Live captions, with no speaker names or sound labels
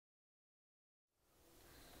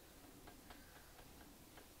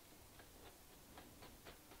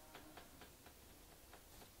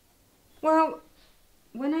Well,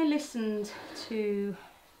 when I listened to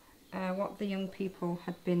what the young people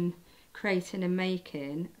had been creating and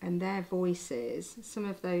making and their voices, some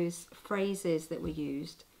of those phrases that were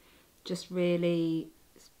used just really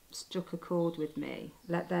struck a chord with me.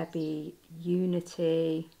 Let there be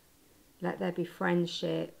unity, let there be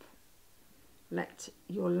friendship, let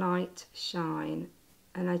your light shine.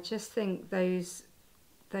 And I just think those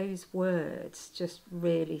words just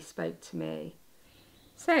really spoke to me.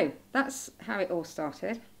 So that's how it all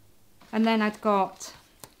started. And then I'd got,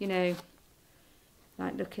 you know,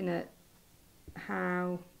 like looking at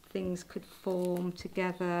how things could form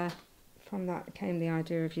together. From that came the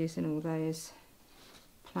idea of using all those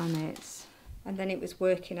planets. And then it was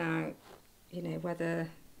working out, you know, whether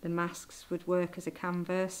the masks would work as a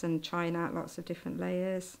canvas and trying out lots of different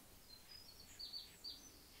layers.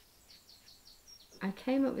 I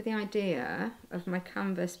came up with the idea of my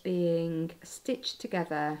canvas being stitched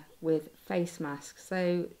together with face masks.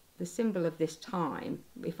 So the symbol of this time,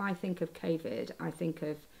 if I think of COVID, I think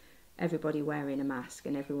of everybody wearing a mask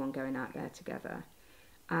and everyone going out there together.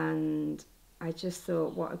 And I just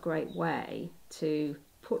thought, what a great way to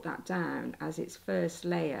put that down as its first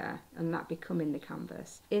layer and that becoming the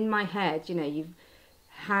canvas. In my head, you know,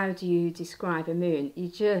 how do you describe a moon? You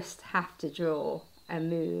just have to draw a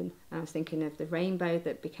moon. I was thinking of the rainbow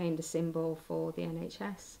that became the symbol for the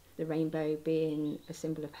NHS, the rainbow being a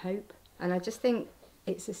symbol of hope. And I just think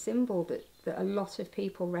it's a symbol that a lot of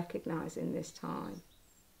people recognise in this time.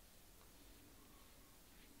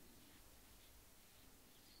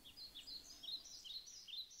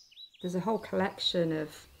 There's a whole collection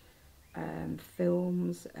of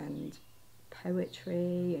films and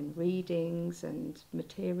poetry and readings and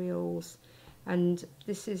materials, and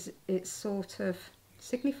this is its sort of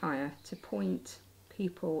signifier to point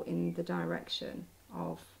people in the direction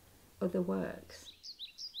of other works.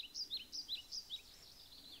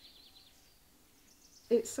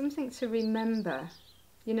 It's something to remember,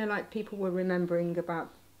 you know, like people were remembering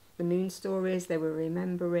about the moon stories, they were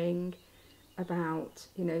remembering about,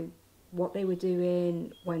 you know, what they were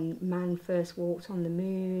doing when man first walked on the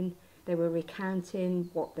moon. They were recounting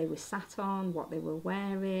what they were sat on, what they were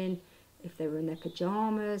wearing, if they were in their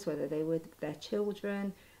pyjamas, whether they were with their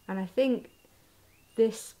children. And I think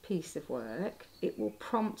this piece of work, it will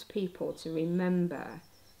prompt people to remember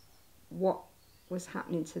what was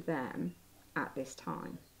happening to them at this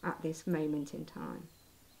time, at this moment in time.